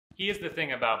Here's the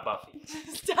thing about Buffy.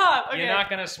 Stop. Okay. You're not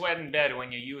gonna sweat in bed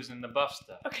when you're using the buff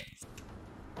stuff. Okay.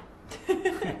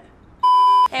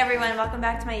 Hey everyone, welcome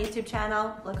back to my YouTube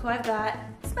channel. Look who I've got.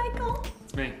 It's Michael.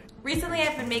 It's me. Recently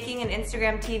I've been making an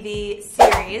Instagram TV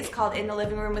series called In the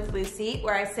Living Room with Lucy,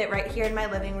 where I sit right here in my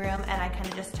living room and I kind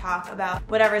of just talk about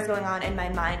whatever's going on in my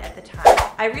mind at the time.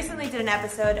 I recently did an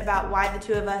episode about why the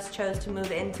two of us chose to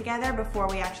move in together before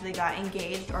we actually got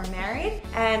engaged or married,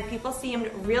 and people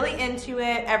seemed really into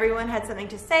it. Everyone had something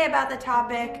to say about the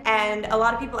topic, and a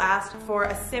lot of people asked for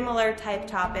a similar type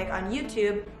topic on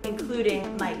YouTube,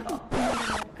 including Michael.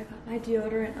 I got my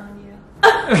deodorant on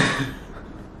you.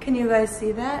 Can you guys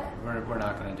see that? We're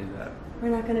not gonna do that. We're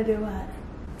not gonna do what?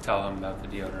 Tell them about the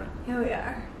deodorant. Here we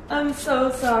are. I'm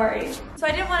so sorry. So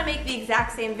I didn't want to make the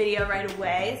exact same video right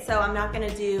away, so I'm not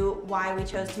gonna do why we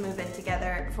chose to move in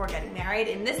together before getting married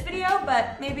in this video,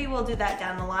 but maybe we'll do that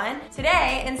down the line.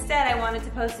 Today, instead, I wanted to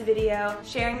post a video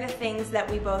sharing the things that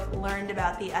we both learned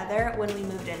about the other when we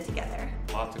moved in together.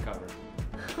 Lots to cover.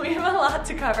 We have a lot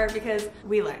to cover because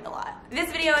we learned a lot.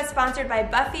 This video is sponsored by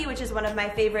Buffy, which is one of my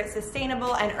favorite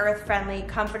sustainable and earth-friendly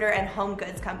comforter and home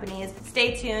goods companies.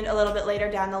 Stay tuned. A little bit later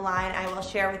down the line, I will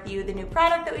share with you the new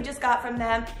product that we just got from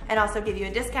them and also give you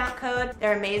a discount code.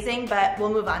 They're amazing, but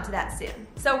we'll move on to that soon.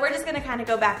 So we're just gonna kind of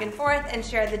go back and forth and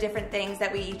share the different things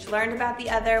that we each learned about the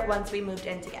other once we moved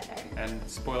in together. And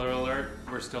spoiler alert,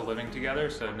 we're still living together,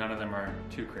 so none of them are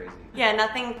too crazy. Yeah,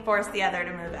 nothing forced the other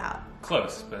to move out.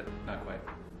 Close, but not quite.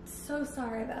 So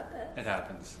sorry about this. It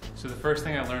happens. So the first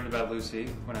thing I learned about Lucy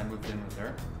when I moved in with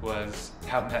her was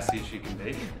how messy she can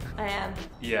be. I am.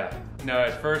 Yeah. No,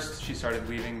 at first she started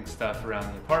leaving stuff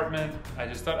around the apartment. I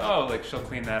just thought, oh, like she'll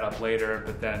clean that up later,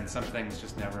 but then some things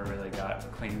just never really got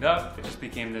cleaned up. It just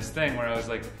became this thing where I was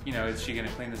like, you know, is she gonna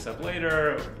clean this up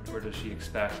later? Or does she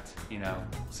expect, you know,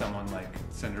 someone like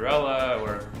Cinderella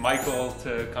or Michael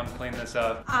to come clean this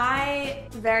up? I,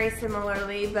 very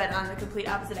similarly, but on the complete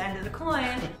opposite end of the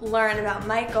coin, learned about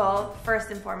Michael, first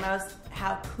and foremost,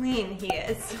 how clean he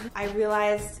is. I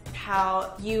realized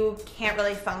how you can't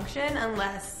really function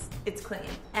unless it's clean,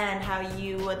 and how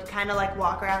you would kind of like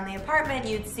walk around the apartment,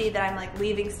 you'd see that I'm like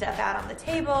leaving stuff out on the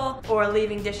table or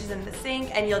leaving dishes in the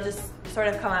sink, and you'll just sort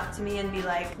of come up to me and be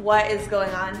like, what is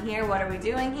going on here? What are we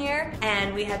doing here?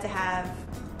 And we had to have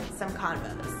some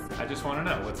convos. I just want to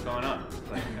know what's going on.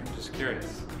 Like, I'm just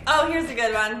curious. Oh, here's a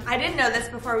good one. I didn't know this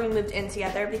before we moved in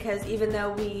together because even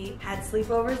though we had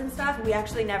sleepovers and stuff, we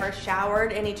actually never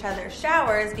showered in each other's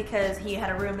showers because he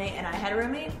had a roommate and I had a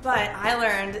roommate. But I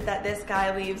learned that this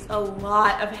guy leaves a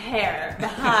lot of hair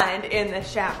behind in the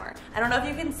shower. I don't know if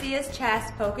you can see his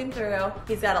chest poking through.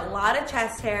 He's got a lot of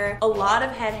chest hair, a lot of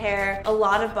head hair, a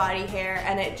lot of body hair,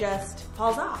 and it just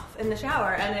falls off in the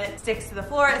shower and it sticks to the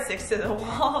floor, it sticks to the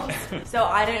walls. So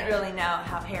I didn't really know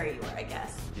how hairy you were, I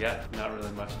guess. Yeah, not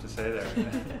really much to say there.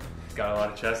 Got a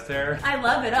lot of chest hair. I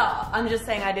love it all. I'm just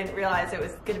saying I didn't realize it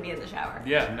was gonna be in the shower.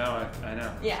 Yeah, no, I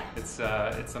know. Yeah. It's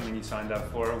something you signed up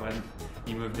for when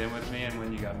you moved in with me and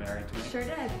when you got married to me. Sure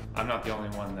did. I'm not the only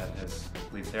one that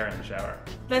leaves hair in the shower.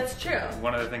 That's true.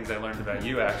 One of the things I learned about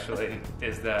you actually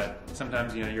is that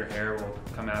sometimes, you know, your hair will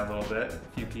come out a little bit, a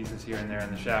few pieces here and there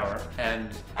in the shower. And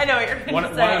I know what you're gonna say. One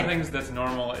of the things that's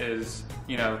normal is,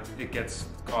 you know, it gets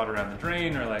caught around the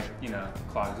drain or like, you know,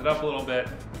 clogs it up a little bit.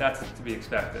 That's to be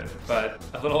expected. But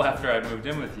a little after I moved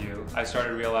in with you, I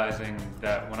started realizing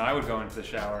that when I would go into the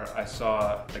shower, I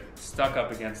saw like stuck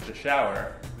up against the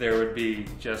shower, there would be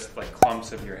just like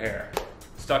clumps of your hair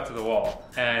stuck to the wall.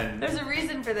 And there's a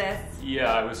reason for this.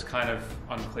 Yeah, I was kind of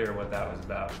unclear what that was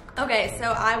about. Okay,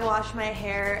 so I wash my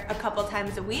hair a couple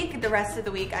times a week. The rest of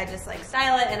the week I just like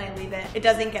style it and I leave it. It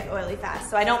doesn't get oily fast,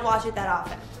 so I don't wash it that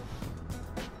often.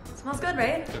 Smells good,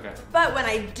 right? Okay. But when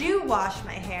I do wash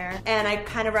my hair and I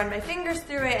kind of run my fingers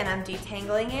through it and I'm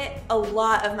detangling it, a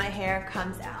lot of my hair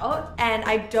comes out and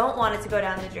I don't want it to go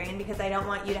down the drain because I don't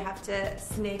want you to have to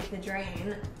snake the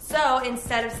drain. So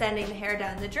instead of sending the hair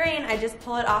down the drain, I just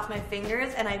pull it off my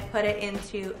fingers and I put it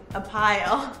into a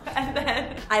pile and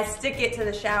then I stick it to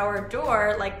the shower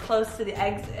door like close to the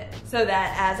exit so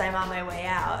that as I'm on my way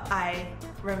out, I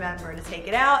remember to take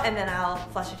it out and then I'll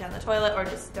flush it down the toilet or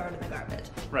just throw it in the garbage.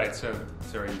 Right, so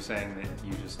are you saying that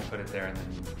you just put it there and then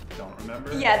you don't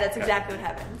remember? Yeah, that's exactly what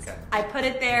happens. Okay. I put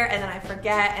it there and then I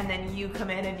forget and then you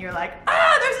come in and you're like,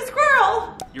 ah, there's a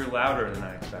squirrel! You're louder than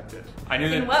I expected. I knew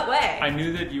that. In what way? I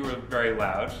knew that you were very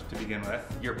loud to begin with.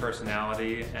 Your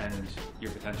personality and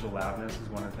your potential loudness is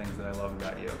one of the things that I love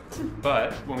about you.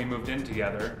 But when we moved in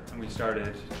together and we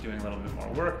started doing a little bit more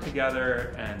work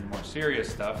together and more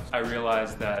serious stuff, I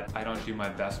realized that I don't do my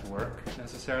best work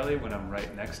necessarily when I'm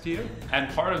right next to you.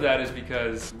 And part of that is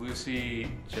because Lucy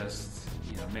just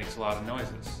makes a lot of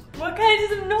noises. What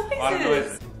kinds of noises? A lot of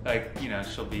noises. Like,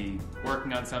 she'll be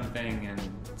working on something and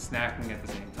snacking at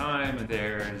the same time. And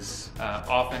there's,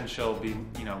 often she'll be,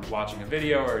 watching a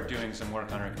video or doing some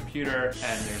work on her computer,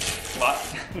 and there's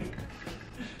lots...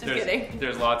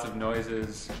 There's lots of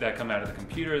noises that come out of the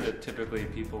computer that typically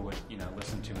people would,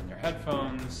 listen to in their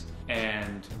headphones.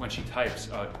 And when she types,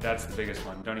 oh, that's the biggest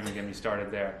one. Don't even get me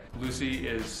started there. Lucie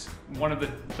is one of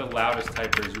the loudest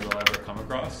typers you will ever come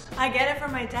across. I get it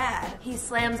from my dad. He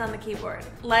slams on the keyboard.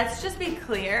 Let's just be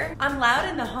clear. I'm loud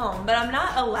in the home, but I'm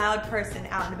not a loud person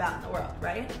out and about in the world,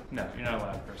 right? No, you're not a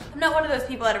loud person. I'm not one of those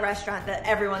people at a restaurant that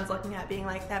everyone's looking at being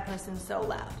like, that person's so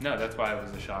loud. No, that's why it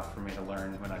was a shock for me to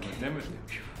learn when I moved in with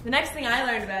you. The next thing I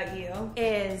learned about you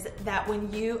is that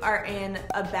when you are in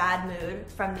a bad mood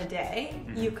from the day,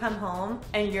 you come home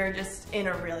and you're just in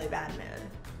a really bad mood.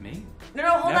 Me? No,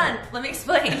 hold on. Let me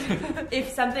explain. If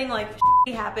something like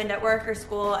happened at work or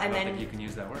school and then... I don't think you can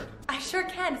use that word. I sure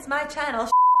can. It's my channel.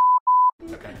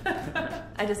 Okay.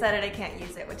 I decided I can't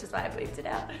use it, which is why I bleeped it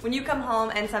out. When you come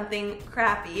home and something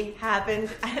crappy happens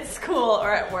at school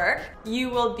or at work, you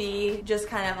will be just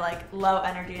kind of like low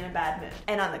energy in a bad mood.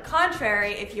 And on the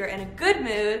contrary, if you're in a good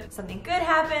mood, something good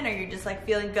happened, or you're just like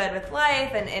feeling good with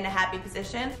life and in a happy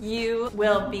position, you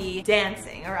will be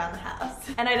dancing around the house.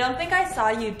 And I don't think I saw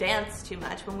you dance too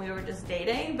much when we were just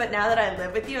dating, but now that I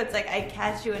live with you, it's like I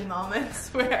catch you in moments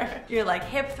where you're like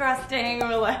hip thrusting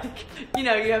or like, you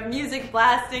have music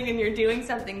blasting and you're doing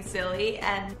something silly,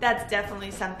 and that's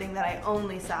definitely something that I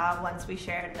only saw once we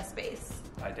shared a space.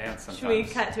 I dance sometimes. Should we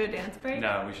cut to a dance break?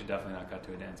 No, we should definitely not cut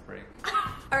to a dance break.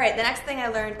 All right, the next thing I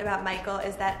learned about Michael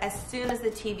is that as soon as the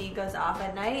TV goes off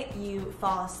at night, you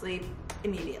fall asleep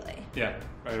immediately. Yeah,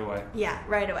 right away. Yeah,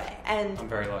 right away. And I'm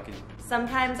very lucky.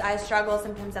 Sometimes I struggle,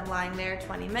 sometimes I'm lying there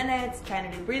 20 minutes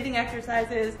trying to do breathing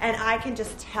exercises, and I can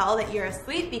just tell that you're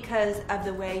asleep because of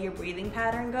the way your breathing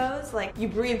pattern goes. Like, you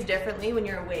breathe differently when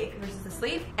you're awake versus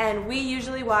asleep. And we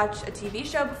usually watch a TV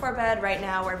show before bed. Right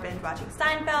now we're binge watching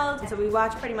Seinfeld. So we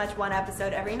watch pretty much one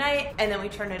episode every night, and then we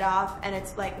turn it off, and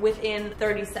it's like within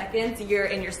 30 seconds you're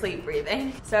in your sleep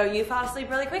breathing. So you fall asleep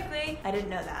really quickly. I didn't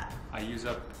know that. I use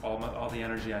up all the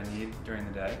energy I need during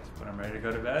the day. When I'm ready to go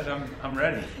to bed, I'm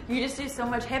ready. You just do so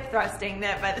much hip thrusting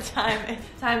that by the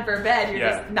time for bed, you're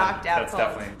just knocked out that's cold.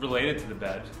 Definitely related to the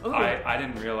bed. Ooh. I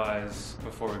didn't realize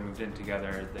before we moved in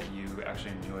together that you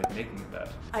actually enjoyed making the bed.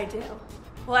 I do.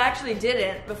 Well, I actually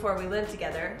didn't before we lived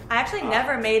together. I actually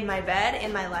never made my bed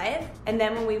in my life. And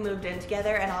then when we moved in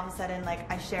together and all of a sudden,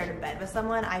 like, I shared a bed with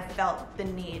someone, I felt the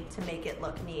need to make it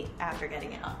look neat after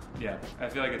getting it up. Yeah, I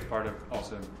feel like it's part of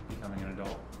also becoming an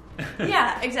adult.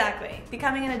 Yeah, exactly.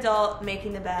 Becoming an adult,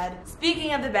 making the bed.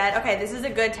 Speaking of the bed, okay, this is a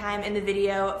good time in the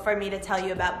video for me to tell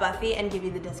you about Buffy and give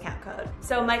you the discount code.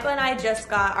 So Michael and I just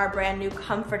got our brand new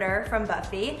comforter from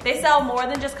Buffy. They sell more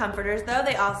than just comforters though.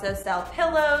 They also sell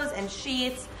pillows and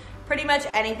sheets, pretty much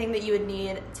anything that you would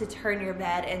need to turn your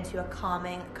bed into a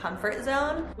calming comfort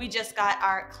zone. We just got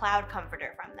our cloud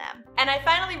comforter from them. And I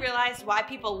finally realized why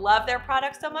people love their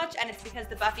products so much, and it's because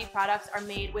the Buffy products are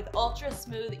made with ultra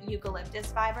smooth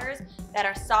eucalyptus fibers that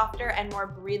are softer and more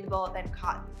breathable than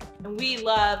cotton. And we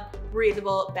love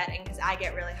breathable bedding because I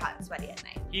get really hot and sweaty at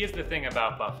night. Here's the thing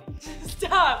about Buffy.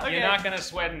 Stop, okay. You're not gonna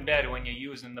sweat in bed when you're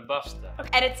using the buff stuff. Okay.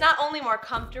 And it's not only more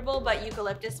comfortable, but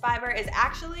eucalyptus fiber is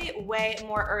actually way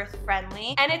more earth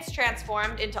friendly, and it's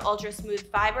transformed into ultra smooth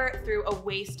fiber through a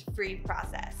waste-free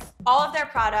process. All of their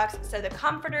products, so the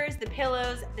comforters, the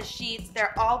pillows, the sheets,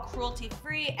 they're all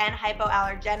cruelty-free and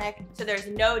hypoallergenic, so there's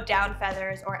no down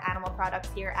feathers or animal products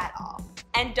here at all.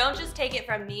 And don't just take it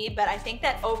from me, but I think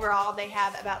that overall they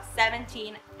have about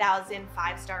 17,000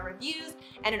 5-star reviews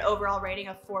and an overall rating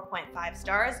of 4.5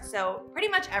 stars, so pretty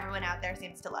much everyone out there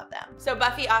seems to love them. So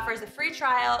Buffy offers a free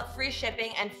trial, free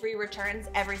shipping, and free returns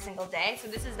every single day, so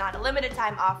this is not a limited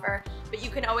time offer, but you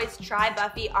can always try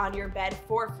Buffy on your bed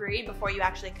for free before you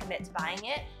actually commit to buying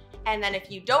it. And then if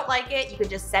you don't like it, you can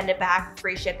just send it back,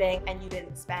 free shipping, and you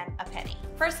didn't spend a penny.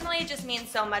 Personally, it just means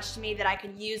so much to me that I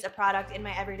can use a product in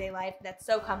my everyday life that's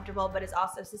so comfortable, but is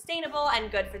also sustainable and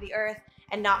good for the earth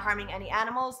and not harming any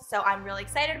animals. So I'm really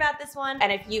excited about this one.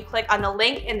 And if you click on the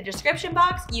link in the description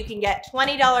box, you can get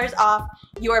 $20 off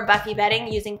your Buffy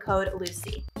bedding using code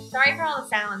Lucie. Sorry for all the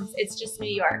sounds, it's just New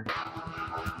York.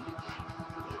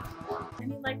 I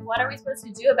mean, like, what are we supposed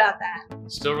to do about that?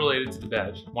 Still related to the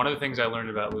bed. One of the things I learned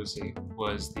about Lucie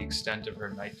was the extent of her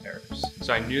night terrors.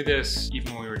 So I knew this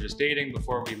even when we were just dating,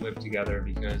 before we lived together,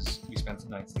 because we spent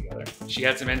some nights together. She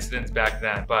had some incidents back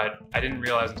then, but I didn't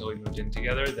realize until we moved in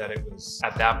together that it was,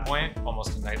 at that point,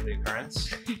 almost a nightly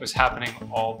occurrence. It was happening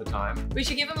all the time. We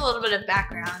should give him a little bit of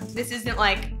background. This isn't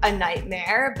like a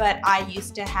nightmare, but I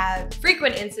used to have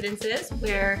frequent incidences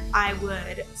where I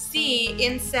would see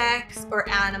insects or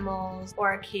animals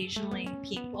or occasionally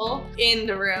people in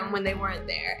the room when they weren't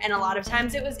there. And a lot of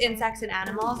times it was insects and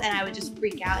animals, and I would just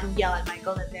freak out and yell at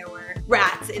Michael that there were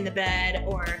rats in the bed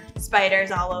or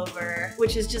spiders all over,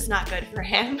 which is just not good for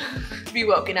him to be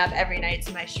woken up every night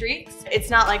to my shrieks. It's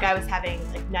not like I was having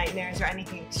like nightmares or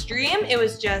anything extreme. It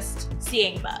was just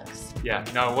seeing bugs. Yeah,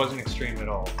 no, it wasn't extreme at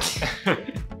all.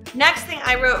 Next thing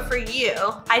I wrote for you,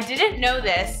 I didn't know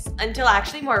this until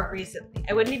actually more recently.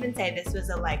 I wouldn't even say this was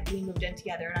a like, we moved in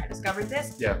together and I discovered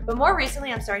this. Yeah. But more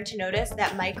recently, I'm starting to notice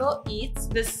that Michael eats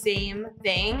the same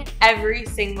thing every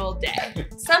single day.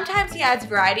 Sometimes he adds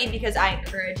variety because I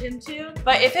encourage him to,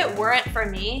 but if it weren't for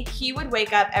me, he would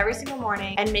wake up every single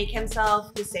morning and make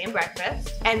himself the same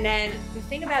breakfast. And then the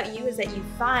thing about you is that you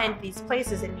find these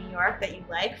places in New York that you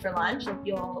like for lunch. Like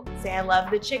you'll say, I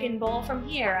love the chicken bowl from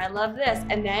here. I love this.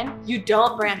 And then you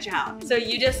don't branch out. So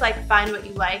you just like find what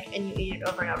you like and you eat it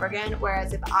over and over again.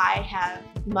 Whereas if I have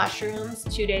mushrooms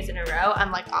 2 days in a row,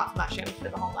 I'm like off mushrooms for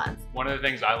the whole month. One of the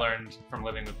things I learned from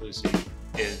living with Lucie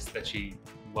is that she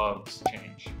loves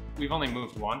change. We've only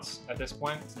moved once at this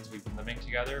point since we've been living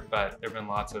together, but there have been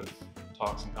lots of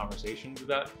talks and conversations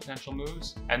about potential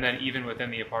moves. And then even within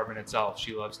the apartment itself,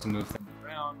 she loves to move things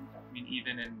around. I mean,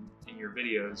 even in your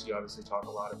videos, you obviously talk a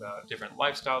lot about different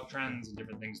lifestyle trends and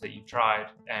different things that you've tried,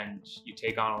 and you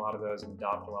take on a lot of those and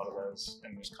adopt a lot of those,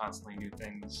 and there's constantly new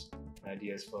things and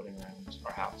ideas floating around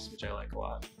our house, which I like a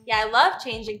lot. Yeah, I love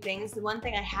changing things. The one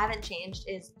thing I haven't changed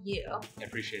is you. I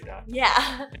appreciate that.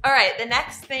 Yeah. All right, the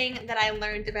next thing that I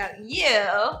learned about you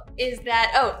is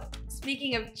that, oh,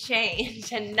 speaking of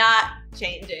change and not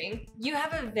changing, you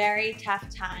have a very tough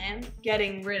time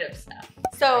getting rid of stuff.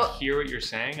 So I hear what you're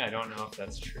saying. I don't know if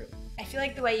that's true. I feel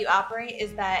like the way you operate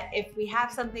is that if we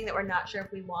have something that we're not sure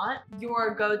if we want,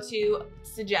 your go-to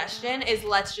suggestion is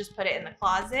let's just put it in the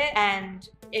closet, and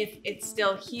if it's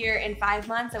still here in 5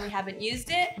 months and we haven't used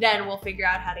it, then we'll figure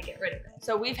out how to get rid of it.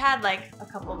 So we've had like a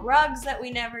couple rugs that we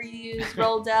never used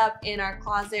rolled up in our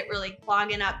closet, really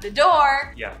clogging up the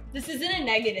door. Yeah. This isn't a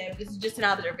negative, this is just an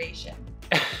observation.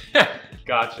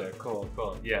 Gotcha. Cool.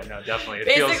 Yeah, no, definitely.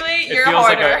 Basically, you're a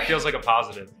hoarder. It feels like a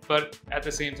positive. But at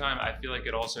the same time, I feel like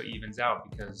it also evens out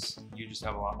because you just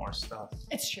have a lot more stuff.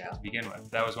 It's true. To begin with.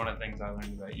 That was one of the things I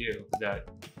learned about you, that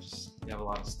you have a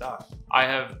lot of stuff.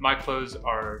 My clothes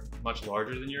are much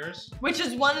larger than yours. Which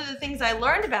is one of the things I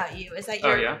learned about you, is that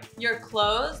your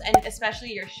clothes, and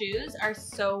especially your shoes, are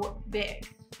so big.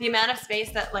 The amount of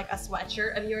space that like a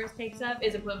sweatshirt of yours takes up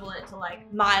is equivalent to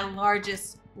like my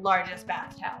largest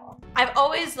bath towel. I've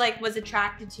always like was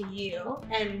attracted to you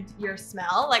and your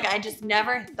smell. Like I just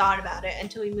never thought about it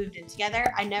until we moved in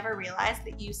together. I never realized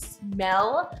that you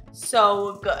smell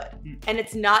so good. And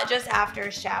it's not just after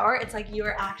a shower, it's like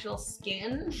your actual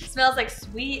skin smells like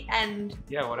sweet and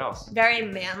yeah, what else? Very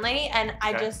manly, and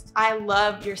I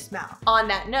love your smell. On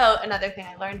that note, another thing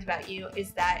I learned about you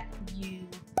is that you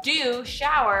do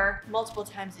shower multiple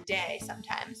times a day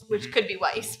sometimes, which could be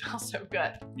why you smell so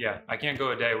good. Yeah, I can't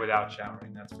go a day without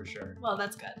showering, that's for sure. Well,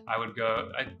 that's good. I would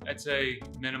go, I'd say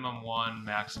minimum 1,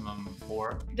 maximum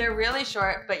 4. They're really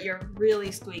short, but you're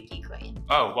really squeaky clean.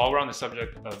 Oh, while we're on the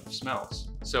subject of smells.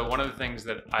 So one of the things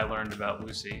that I learned about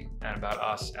Lucie and about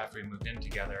us after we moved in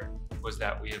together was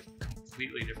that we have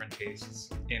completely different tastes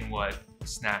in what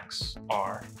snacks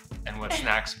are and what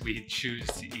snacks we choose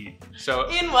to eat. So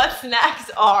in what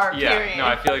snacks are, period. No,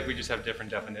 I feel like we just have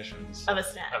different definitions of a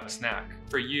snack.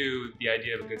 For you, the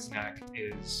idea of a good snack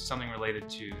is something related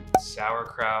to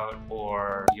sauerkraut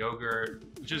or yogurt,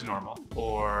 which is normal,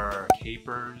 or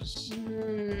capers.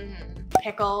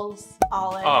 Pickles,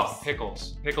 olives. Oh,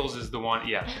 pickles. Pickles is the one,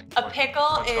 yeah. A pickle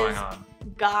what's is going on?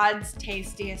 God's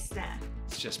tastiest snack.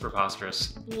 It's just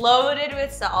preposterous. Loaded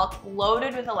with salt,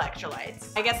 loaded with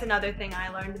electrolytes. I guess another thing I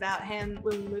learned about him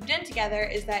when we moved in together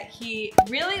is that he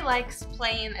really likes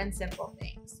plain and simple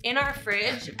things. In our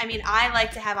fridge, I mean, I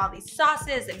like to have all these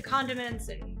sauces and condiments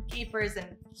and capers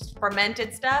and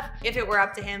fermented stuff. If it were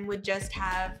up to him, would just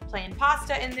have plain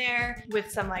pasta in there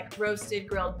with some like roasted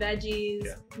grilled veggies,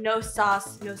 no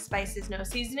sauce, no spices, no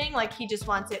seasoning. Like he just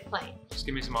wants it plain. Just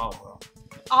give me some olive oil.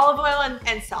 Olive oil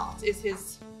and salt is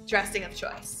his dressing of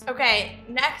choice. Okay,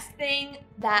 next thing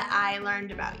that I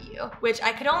learned about you, which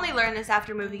I could only learn this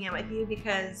after moving in with you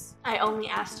because I only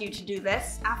asked you to do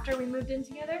this after we moved in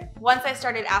together. Once I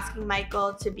started asking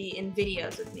Michael to be in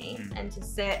videos with me and to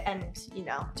sit and, you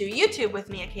know, do YouTube with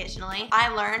me occasionally, I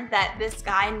learned that this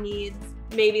guy needs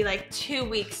maybe like 2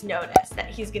 weeks notice that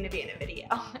he's gonna be in a video.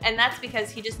 And that's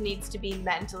because he just needs to be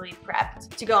mentally prepped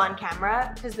to go on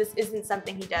camera, because this isn't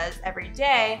something he does every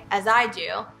day as I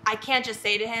do. I can't just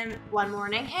say to him one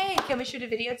morning, hey, can we shoot a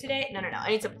video today? No.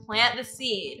 I need to plant the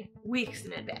seed weeks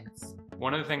in advance.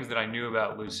 One of the things that I knew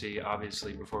about Lucy,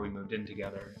 obviously, before we moved in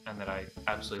together, and that I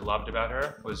absolutely loved about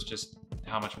her, was just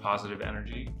how much positive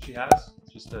energy she has.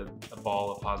 Just a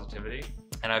ball of positivity.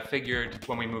 And I figured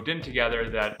when we moved in together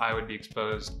that I would be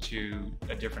exposed to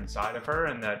a different side of her,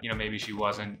 and that, you know, maybe she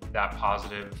wasn't that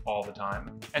positive all the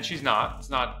time. And she's not.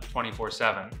 It's not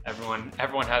 24/7.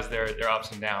 Everyone has their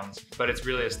ups and downs, but it's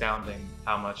really astounding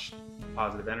how much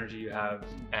positive energy you have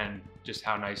and just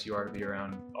how nice you are to be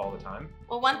around all the time.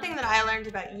 Well, one thing that I learned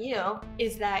about you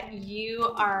is that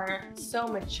you are so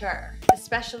mature,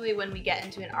 especially when we get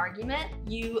into an argument.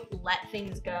 You let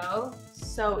things go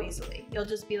so easily. You'll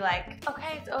just be like,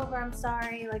 okay, it's over, I'm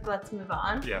sorry, like, let's move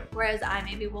on. Yeah. Whereas I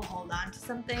maybe will hold on to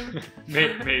something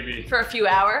maybe for a few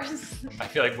hours. I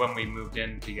feel like when we moved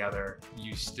in together,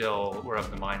 you still were of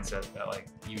the mindset that, like,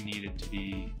 you needed to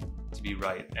be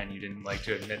right, and you didn't like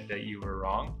to admit that you were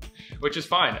wrong, which is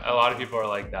fine. A lot of people are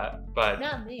like that, but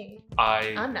not me.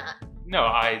 I'm not. No,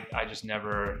 I just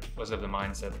never was of the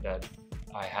mindset that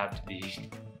I had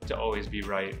to always be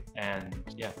right. And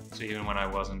yeah, so even when I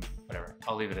wasn't, whatever,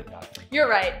 I'll leave it at that. You're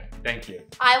right. Thank you.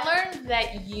 I learned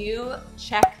that you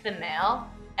check the mail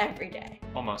every day.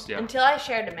 Almost, yeah. Until I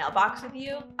shared a mailbox with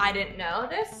you, I didn't know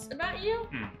this about you,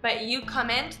 but you come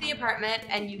into the apartment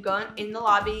and you go in the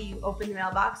lobby, you open the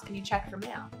mailbox and you check for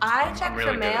mail. I check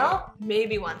for mail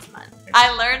maybe once a month.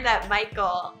 I learned that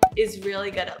Michael is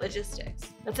really good at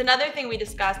logistics. That's another thing we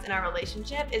discussed in our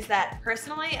relationship, is that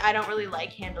personally, I don't really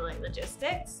like handling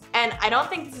logistics. And I don't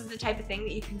think this is the type of thing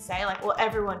that you can say like, well,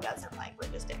 everyone doesn't like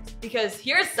logistics. Because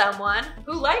here's someone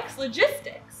who likes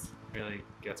logistics. Really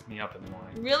gets me up in the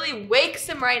morning. Really wakes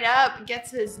him right up, gets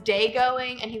his day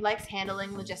going, and he likes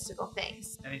handling logistical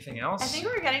things. Anything else? I think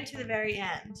we're getting to the very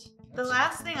end. The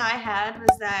last thing I had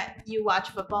was that you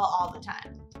watch football all the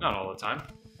time. Not all the time.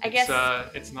 I guess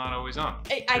it's not always on.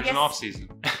 I There's guess an off season.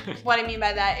 What I mean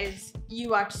by that is you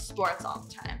watch sports all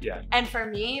the time. Yeah. And for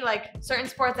me, like, certain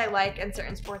sports I like and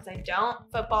certain sports I don't.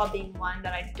 Football being one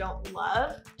that I don't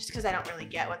love, just because I don't really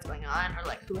get what's going on or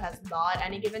like who has the ball at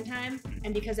any given time.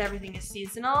 And because everything is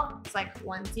seasonal, it's like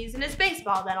one season is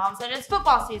baseball, then all of a sudden it's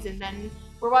football season, then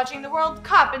we're watching the World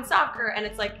Cup in soccer, and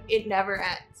it's like it never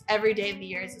ends. Every day of the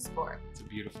year is a sport. It's a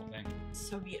beautiful thing.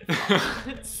 So beautiful.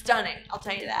 It's stunning, I'll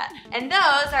tell you that. And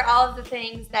those are all of the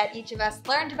things that each of us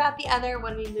learned about the other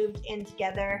when we moved in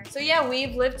together. So yeah,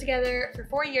 we've lived together for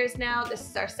 4 years now. This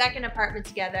is our second apartment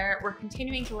together. We're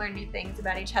continuing to learn new things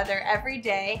about each other every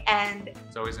day, and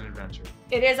it's always an adventure.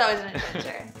 It is always an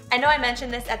adventure. I know I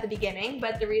mentioned this at the beginning,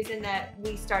 but the reason that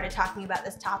we started talking about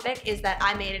this topic is that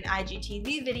I made an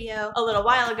IGTV video a little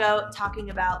while ago talking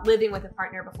about living with a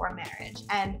partner before marriage.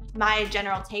 And my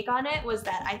general take on it was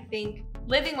that I think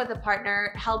living with a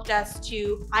partner helped us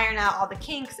to iron out all the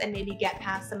kinks and maybe get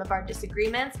past some of our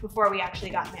disagreements before we actually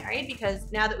got married,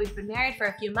 because now that we've been married for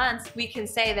a few months, we can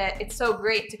say that it's so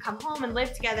great to come home and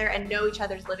live together and know each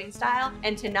other's living style,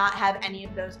 and to not have any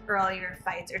of those earlier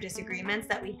fights or disagreements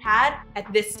that we had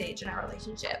at this stage in our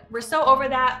relationship. We're so over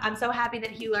that. I'm so happy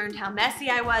that he learned how messy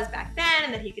I was back then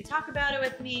and that he could talk about it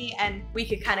with me, and we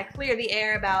could kind of clear the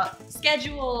air about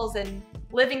schedules and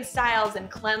living styles and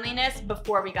cleanliness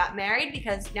before we got married,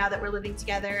 because now that we're living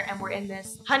together and we're in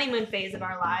this honeymoon phase of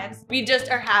our lives, we just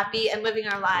are happy and living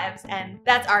our lives, and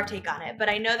that's our take on it. But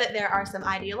I know that there are some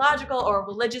ideological or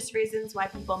religious reasons why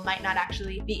people might not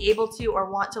actually be able to or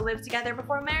want to live together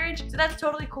before marriage, so that's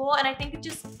totally cool, and I think it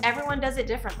just, everyone does it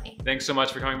differently. Thanks so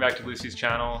much for coming back to Lucie's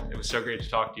channel. It was so great to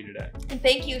talk to you today. And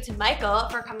thank you to Michael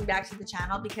for coming back to the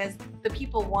channel, because the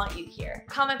people want you here.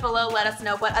 Comment below, let us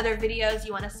know what other videos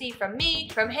you want to see from me,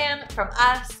 from him, from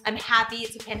us. I'm happy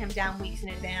to pin him down weeks in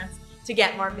advance to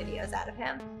get more videos out of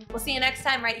him. We'll see you next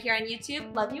time right here on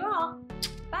YouTube. Love you all.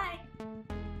 Bye.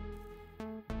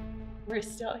 We're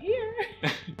still here.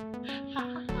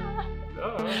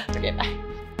 Okay, bye.